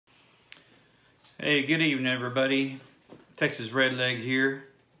Hey, good evening, everybody. Texas Redleg here.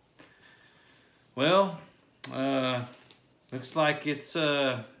 Well, looks like it's,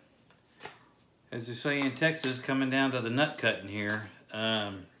 as they say in Texas, coming down to the nut cutting here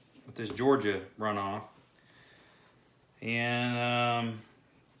with this Georgia runoff. And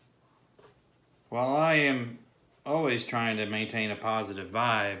while I am always trying to maintain a positive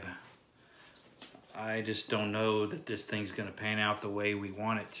vibe, I just don't know that this thing's going to pan out the way we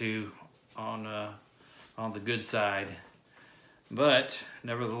want it to on the good side. But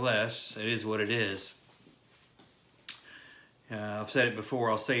nevertheless, it is what it is. I've said it before,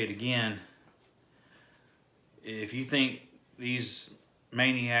 I'll say it again. If you think these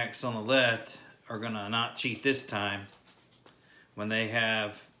maniacs on the left are gonna not cheat this time, when they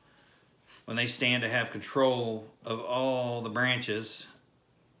stand to have control of all the branches,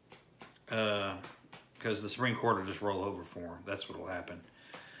 because the Supreme Court will just roll over for them. That's what will happen.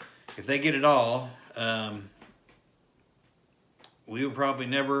 If they get it all, we will probably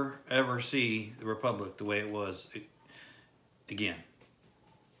never ever see the Republic the way it was again.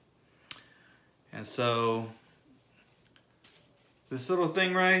 And so this little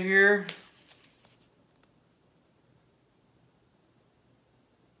thing right here,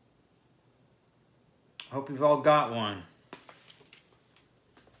 I hope you've all got one,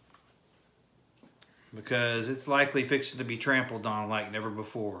 because it's likely fixing to be trampled on like never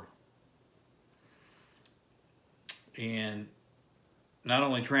before. And not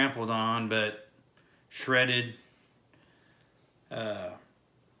only trampled on, but shredded,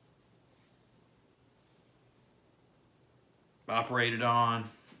 operated on,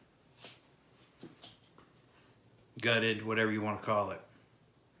 gutted, whatever you want to call it.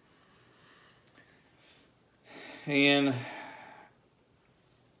 And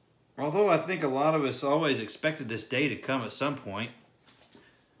although I think a lot of us always expected this day to come at some point,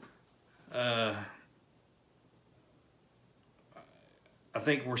 I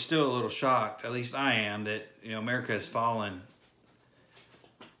think we're still a little shocked, at least I am, that America has fallen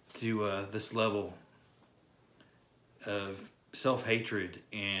to this level of self-hatred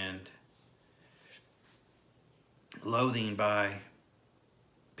and loathing by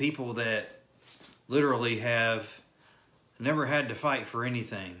people that literally have never had to fight for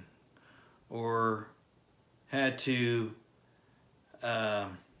anything or had to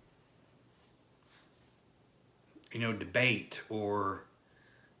debate or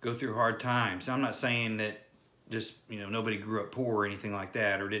go through hard times. I'm not saying that just, nobody grew up poor or anything like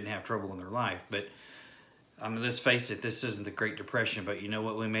that or didn't have trouble in their life, but let's face it, this isn't the Great Depression, but you know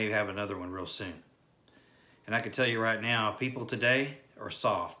what? We may have another one real soon. And I can tell you right now, people today are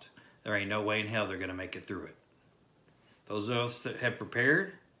soft. There ain't no way in hell they're going to make it through it. Those of us that have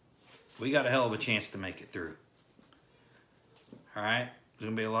prepared, we got a hell of a chance to make it through. All right? There's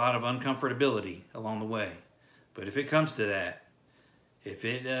going to be a lot of uncomfortability along the way. But if it comes to that, if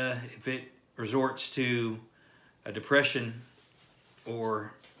it resorts to a depression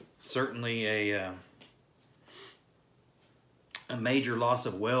or certainly a major loss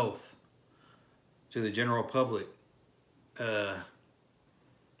of wealth to the general public, man,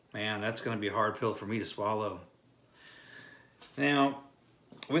 that's going to be a hard pill for me to swallow. Now,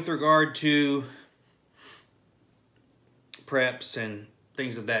 with regard to preps and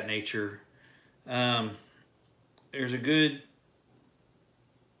things of that nature, there's a good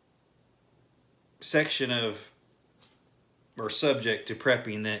section of or subject to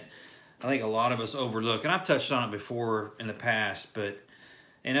prepping that I think a lot of us overlook, and I've touched on it before in the past,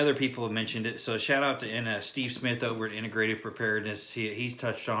 and other people have mentioned it. So shout out to Steve Smith over at Integrative Preparedness. He's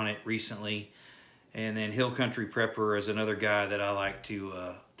touched on it recently, and then Hill Country Prepper is another guy that I like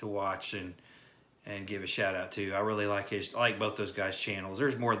to watch and give a shout out to. I really like both those guys' channels.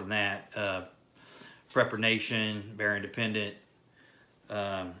 There's more than that. Prepper Nation, Bear Independent,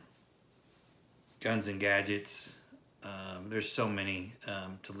 Guns and Gadgets. There's so many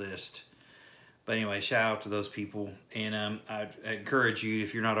to list. But anyway, shout out to those people. And I encourage you,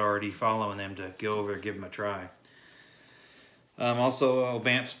 if you're not already following them, to go over and give them a try. Also,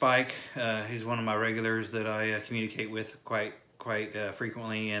 Bamp Spike. He's one of my regulars that I communicate with quite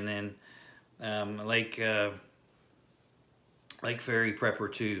frequently. And then Lake Ferry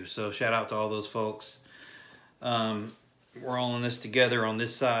Prepper too. So shout out to all those folks. We're all in this together on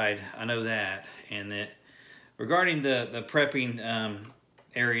this side. I know that. And that regarding the prepping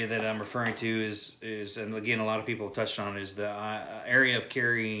area that I'm referring to is, and again, a lot of people have touched on, is the area of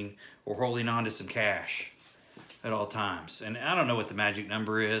carrying or holding on to some cash at all times. And I don't know what the magic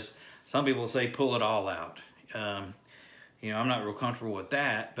number is. Some people say pull it all out. I'm not real comfortable with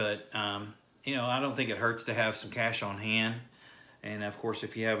that, but I don't think it hurts to have some cash on hand. And of course,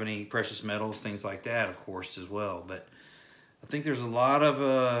 if you have any precious metals, things like that, of course, as well. But I think there's a lot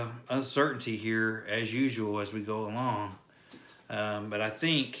of uncertainty here, as usual, as we go along. But I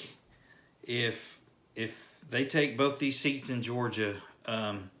think if they take both these seats in Georgia,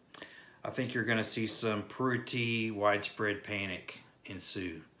 I think you're going to see some pretty widespread panic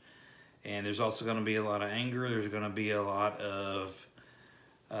ensue. And there's also going to be a lot of anger. There's going to be a lot of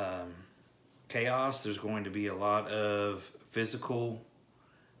chaos. There's going to be a lot of physical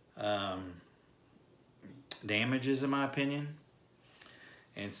damages, in my opinion.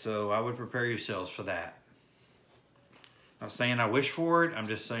 And so I would prepare yourselves for that. I'm not saying I wish for it. I'm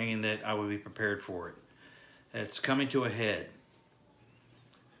just saying that I would be prepared for it. It's coming to a head.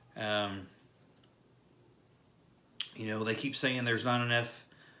 You know, they keep saying there's not enough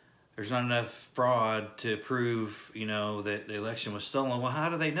fraud to prove, you know, that the election was stolen. Well, how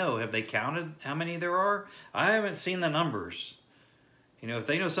do they know? Have they counted how many there are? I haven't seen the numbers. You know, if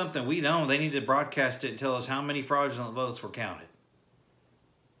they know something we don't, they need to broadcast it and tell us how many fraudulent votes were counted.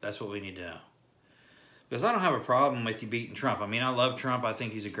 That's what we need to know. Because I don't have a problem with you beating Trump. I mean, I love Trump. I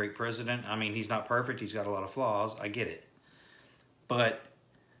think he's a great president. I mean, he's not perfect. He's got a lot of flaws. I get it. But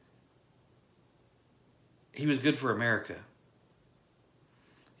he was good for America.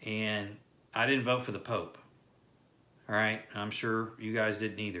 And I didn't vote for the Pope. All right? I'm sure you guys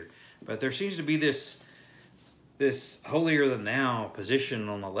didn't either. But there seems to be this holier-than-thou position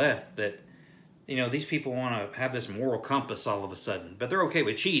on the left that, you know, these people want to have this moral compass all of a sudden. But they're okay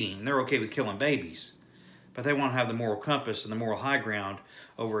with cheating. They're okay with killing babies. But they want to have the moral compass and the moral high ground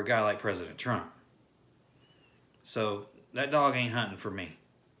over a guy like President Trump. So that dog ain't hunting for me.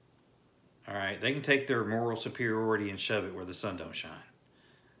 All right? They can take their moral superiority and shove it where the sun don't shine.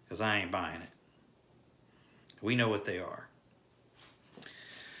 Because I ain't buying it. We know what they are.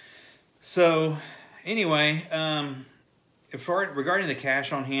 So, anyway, regarding the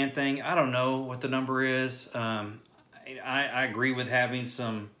cash on hand thing, I don't know what the number is. I agree with having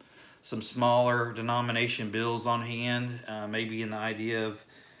some smaller denomination bills on hand, maybe in the idea of,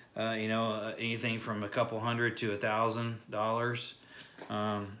 you know, anything from a couple $100 to $1,000,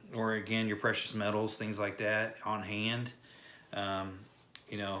 or again, your precious metals, things like that on hand.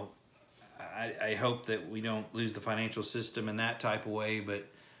 You know, I hope that we don't lose the financial system in that type of way, but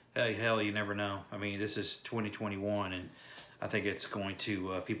hey, hell, you never know. I mean, this is 2021, and I think it's going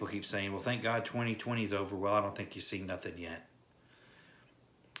to, people keep saying, well, thank God 2020 is over. Well, I don't think you see nothing yet.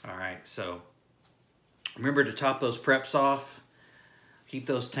 All right, so remember to top those preps off. Keep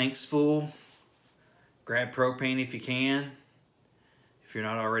those tanks full. Grab propane if you can, if you're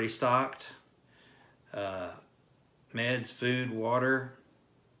not already stocked. Meds, food, water,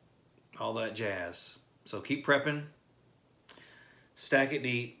 all that jazz. So keep prepping. Stack it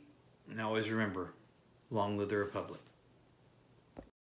deep. And always remember, long live the Republic.